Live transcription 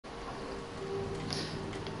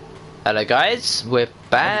Hello guys, we're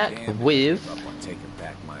back with...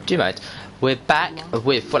 Do you mind? We're back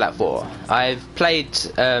with Fallout 4. I've played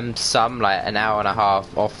some, like an hour and a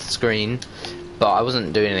half off the screen, but I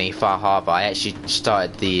wasn't doing any Far Harbour. I actually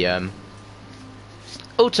started the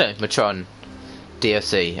Automatron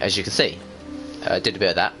DLC, as you can see. Did a bit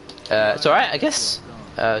of that. It's alright, I guess.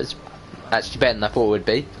 It's actually better than I thought it would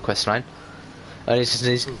be, the quest line. I need to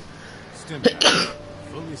sneeze.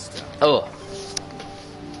 Oh.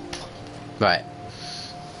 Right.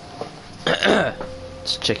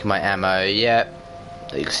 Just checking my ammo. Yep.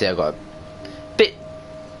 You can see I've got a bit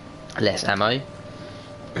less ammo.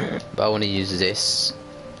 But I want to use this.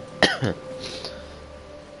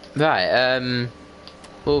 Right,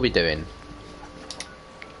 what are we doing?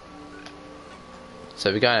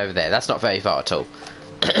 So we're going over there. That's not very far at all.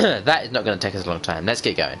 That is not going to take us a long time. Let's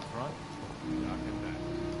get going.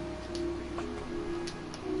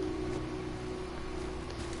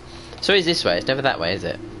 So it's this way, it's never that way, is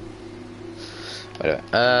it?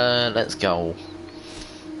 Let's go.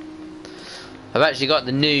 I've actually got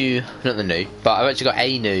the new, not the new, but I've actually got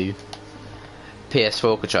a new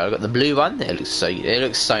PS4 controller. I've got the blue one. It looks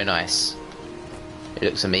so nice. It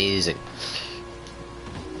looks amazing.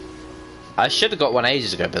 I should have got one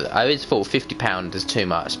ages ago, but I always thought £50 is too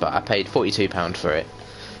much, but I paid £42 for it.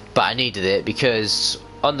 But I needed it because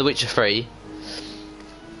on The Witcher 3,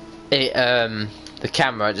 the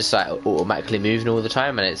camera just like automatically moving all the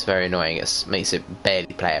time, and it's very annoying. It makes it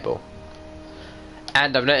barely playable.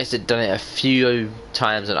 And I've noticed it done it a few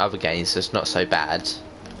times on other games, so it's not so bad.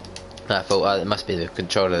 And I thought, oh, it must be the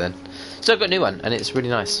controller then. So I've got a new one, and it's really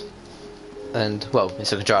nice. And well,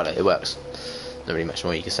 it's a controller. It works. Not really much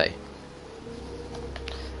more you can say.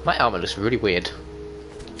 My armor looks really weird,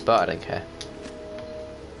 but I don't care.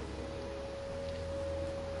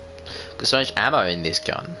 Got so much ammo in this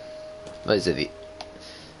gun. What is it?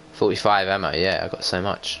 45 ammo, yeah, I got so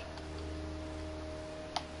much.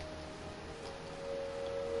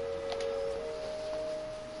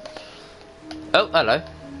 Oh, hello.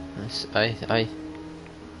 I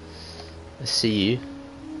see you.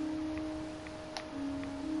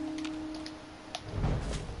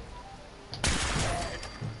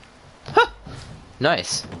 Huh!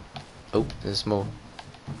 Nice. Oh, there's more.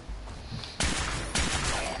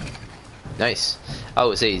 Nice.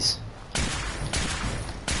 Oh, it's these.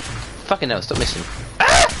 Fucking hell, stop missing.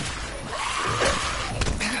 Ah!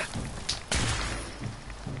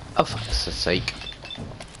 Oh, for fuck's sake.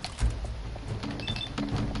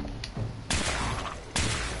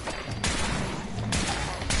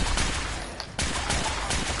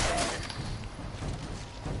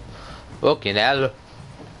 Fucking hell.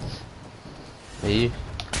 Are you?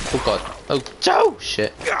 Oh god. Oh, Joe!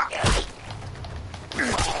 Shit.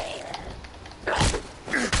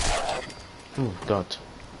 Oh god.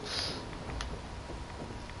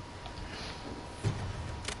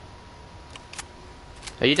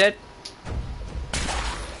 Are you dead?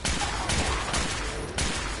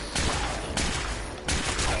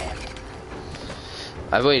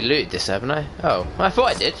 I've already looted this, haven't I? Oh, I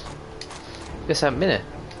thought I did. Guess I haven't been here.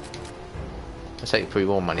 I'll take free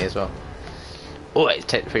war money as well. Always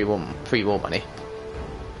take free war money.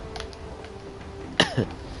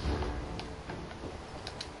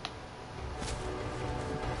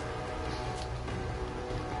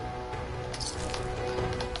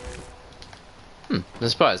 I'm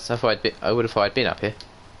surprised. I would have thought I'd been up here.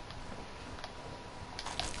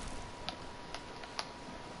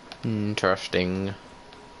 Interesting.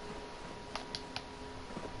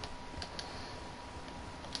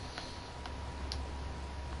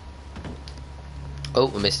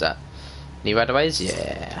 Oh, I missed that. Any radaways?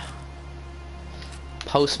 Yeah.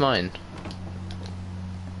 Pulse mine.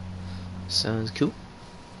 Sounds cool.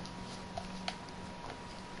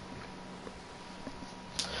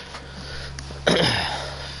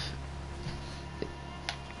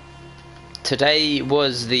 Today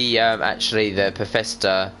was the actually the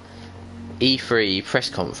Bethesda E3 press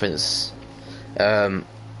conference.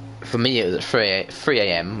 For me it was at 3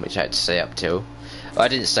 AM, which I had to stay up till. I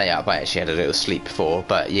didn't stay up, I actually had a little sleep before,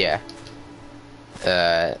 but yeah.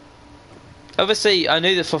 Obviously I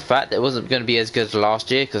knew that for a fact that it wasn't going to be as good as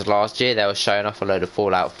last year, because last year they were showing off a load of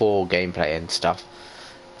Fallout 4 gameplay and stuff.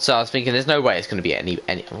 So I was thinking there's no way it's going to be any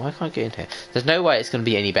why can't I get in here? There's no way it's going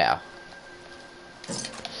to be any better.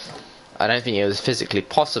 I don't think it was physically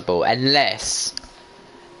possible, unless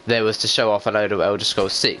there was to show off a load of Elder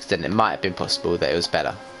Scrolls 6, then it might have been possible that it was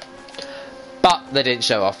better. But they didn't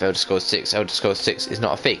show off Elder Scrolls 6. Elder Scrolls 6 is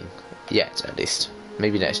not a thing. Yet, at least.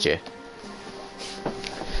 Maybe next year.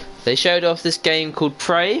 They showed off this game called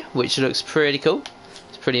Prey, which looks pretty cool.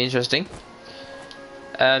 It's pretty interesting.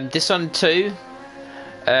 This one too.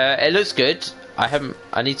 It looks good.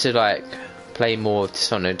 I need to like play more of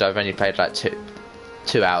this one. I've only played like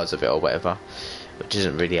two hours of it or whatever, which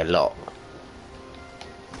isn't really a lot.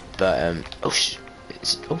 But oh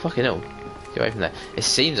fucking hell! Get away from there. It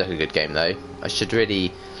seems like a good game though. I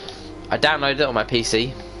downloaded it on my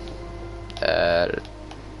PC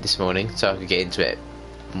this morning so I could get into it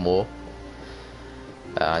more.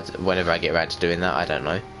 Whenever I get around to doing that, I don't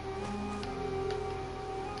know.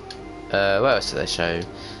 What else did they show?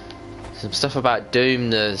 Some stuff about Doom,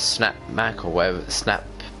 the Snap Mac or whatever, the Snap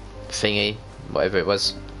thingy, whatever it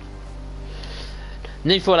was.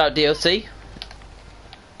 New Fallout DLC.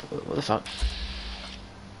 What the fuck?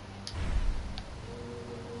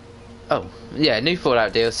 Oh, yeah, new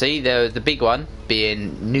Fallout DLC. The big one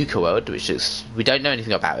being Nuka World, which is, we don't know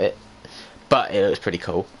anything about it, but it looks pretty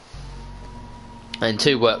cool. And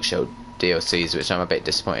 2 Workshop DLCs, which I'm a bit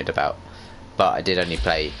disappointed about, but I did only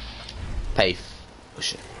pay. Oh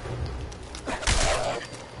shit!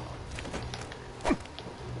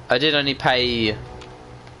 I did only pay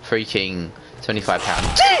freaking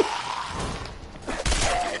 £25.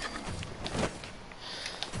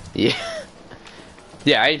 Yeah.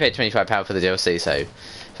 Yeah, I only paid £25 for the DLC, so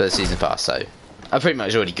for the season pass. So I've pretty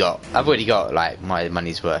much already got like my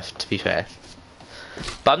money's worth, to be fair.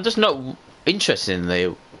 But I'm just not interested in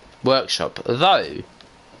the workshop. Though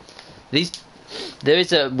there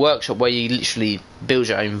is a workshop where you literally build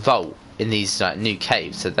your own vault in these like new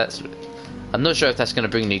caves. So I'm not sure if that's going to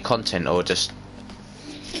bring new content or just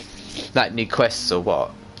like new quests or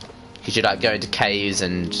what. Because you like go into caves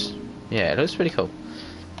and yeah, it looks pretty cool.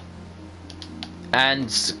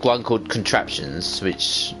 And one called Contraptions,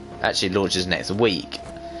 which actually launches next week,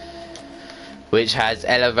 which has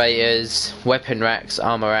elevators, weapon racks,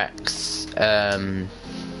 armor racks,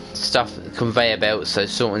 stuff, conveyor belts, so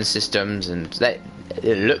sorting systems, and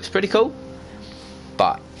it looks pretty cool.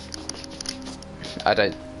 But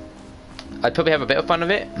I'd probably have a bit of fun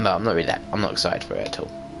with it, but I'm not excited for it at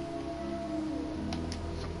all.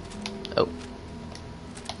 Oh.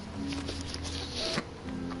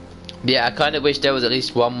 Yeah, I kind of wish there was at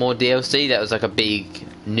least one more DLC that was like a big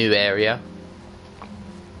new area.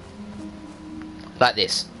 Like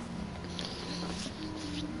this.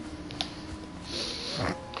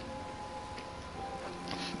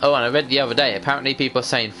 Oh, and I read the other day, apparently people are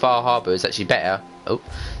saying Far Harbour is actually better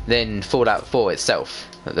than Fallout 4 itself,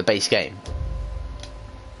 the base game.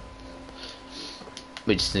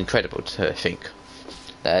 Which is incredible to think.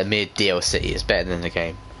 That a mere DLC is better than the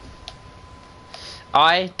game.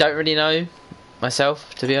 I don't really know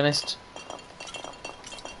myself, to be honest.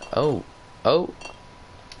 Oh. I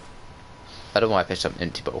don't know why I picked up an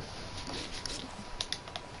empty ball.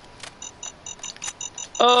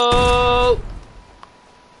 Oh!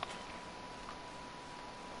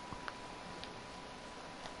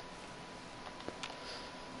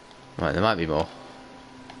 Right, there might be more.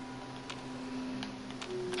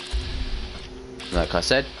 Like I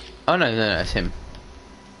said. Oh no, it's him.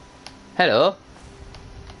 Hello.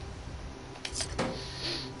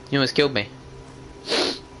 You almost killed me.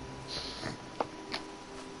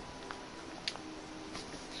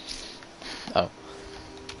 Oh.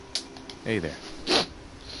 Hey there.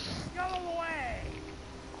 Go away!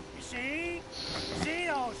 You see? See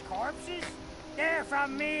those corpses? They're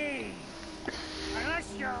from me!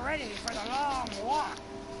 Unless you're ready for the long walk.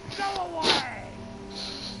 Go away!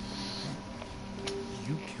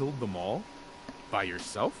 You killed them all? By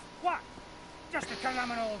yourself? What? Just because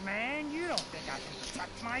I'm an old man, you don't think I can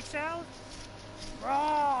protect myself?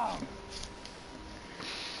 Wrong!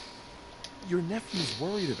 Your nephew's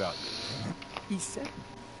worried about you. He said...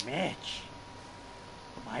 Mitch.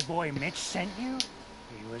 My boy Mitch sent you?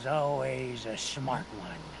 He was always a smart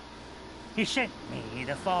one. He sent me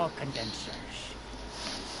the fog condensers.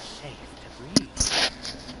 Safe to breathe.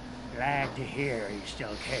 Glad to hear he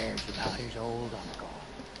still cares about his old uncle.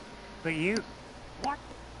 But you... What?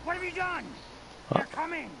 What have you done? They're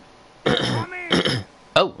coming! They're coming!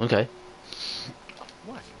 Oh, okay.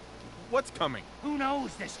 What? What's coming? Who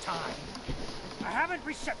knows this time? I haven't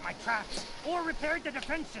reset my traps or repaired the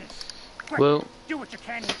defenses. Quick, Well, do what you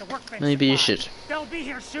can with the workbench. maybe you supplies. should. They'll be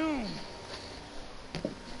here soon.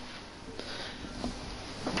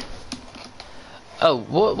 Oh,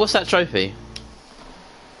 what's that trophy?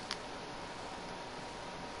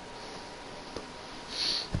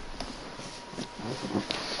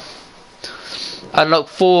 Unlock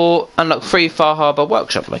 3 Far Harbour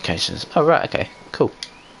workshop locations. Oh right, okay, cool.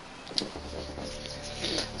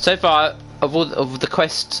 So far, of the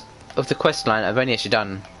quest line, I've only actually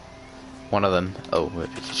done one of them. Oh, where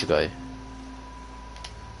did you go?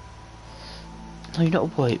 No, you're not a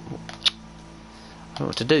boy. I don't know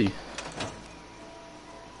what to do.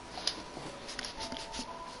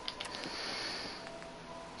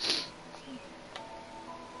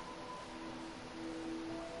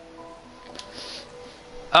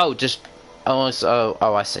 Oh, just... Oh,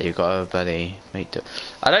 I see. You've got a bloody...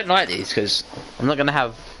 I don't like these, because I'm not going to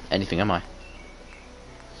have anything, am I?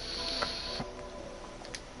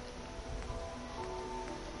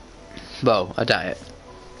 Well, I doubt it.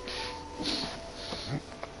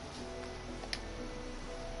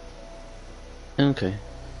 Okay.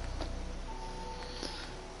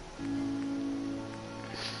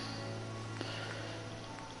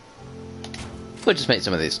 We'll just make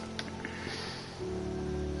some of these.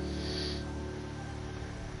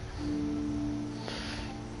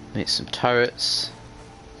 Make some turrets.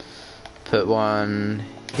 Put one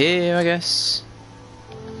here, I guess.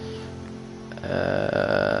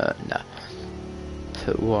 No.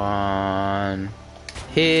 Put one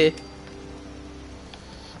here.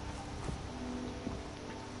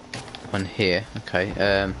 One here.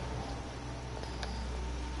 Okay.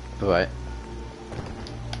 Right.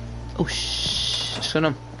 Oh what's going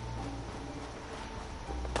on?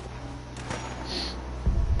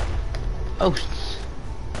 Oh.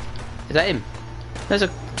 Is that him? There's a...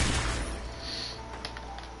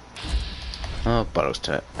 Oh, bollocks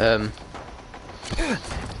to it.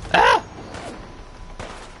 Ah!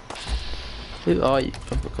 Who are you?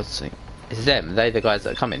 Oh, for God's sake. It's them. Are they the guys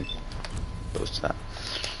that are coming? What's that?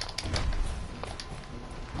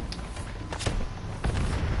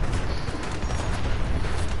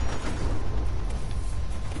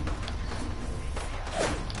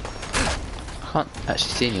 I can't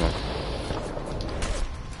actually see anyone.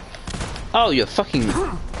 Oh, you're fucking...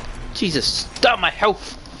 Jesus, stop my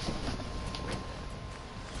health!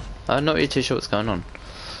 I'm not really too sure what's going on.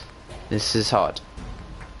 This is hard.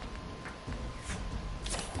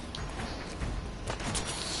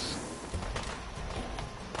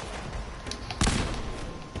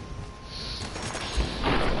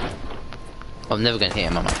 I'm never going to hit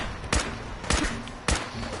him, am I?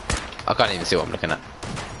 I can't even see what I'm looking at.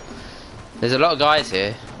 There's a lot of guys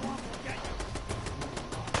here.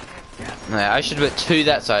 Yeah, I should have put two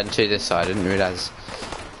that side and two this side. I didn't realise.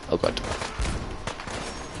 Oh god.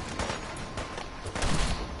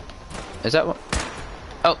 Is that what?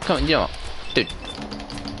 Oh, come on, you know what? Dude.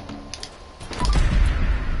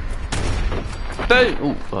 Boom!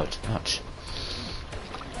 Oh god, ouch.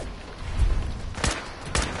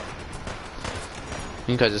 I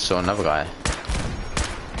think I just saw another guy.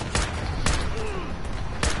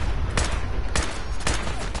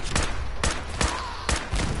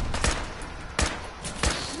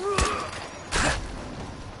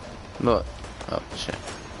 What? Oh shit.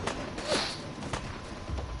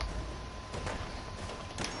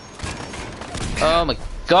 Oh my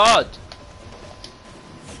god!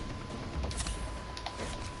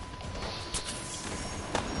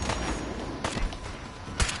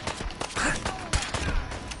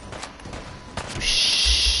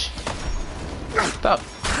 Shh. Stop.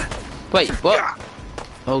 Wait, what?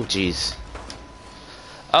 Oh jeez.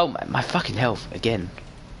 Oh my fucking health again.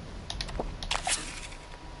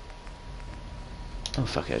 Oh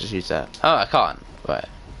fuck it, I just used that. Oh, I can't. Right. I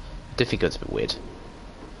did think it was a bit weird.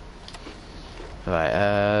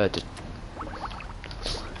 Right,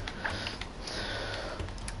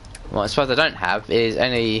 well, I suppose I don't have is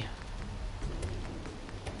any...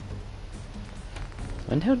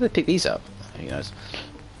 When the hell did they pick these up? Who knows?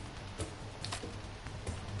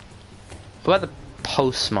 What about the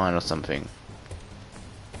pulse mine or something?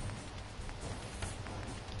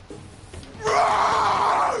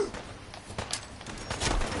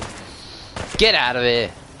 Get out of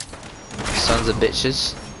here, sons of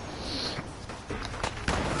bitches.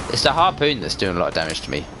 It's the harpoon that's doing a lot of damage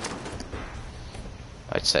to me,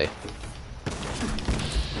 I'd say.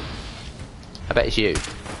 I bet it's you.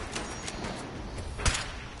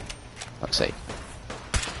 Fuck's sake.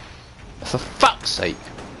 For fuck's sake.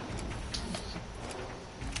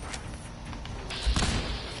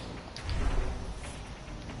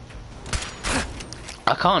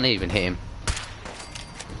 I can't even hit him.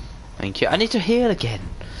 Thank you. I need to heal again.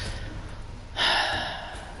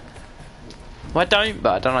 Well, I don't,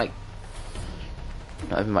 but I don't like...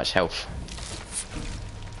 not having much health.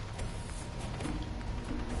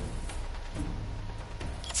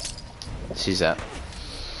 Let's use that.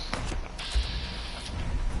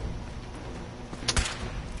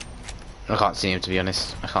 I can't see him, to be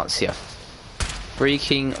honest. I can't see a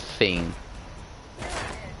freaking thing.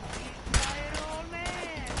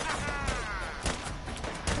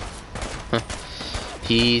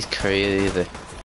 He's crazy.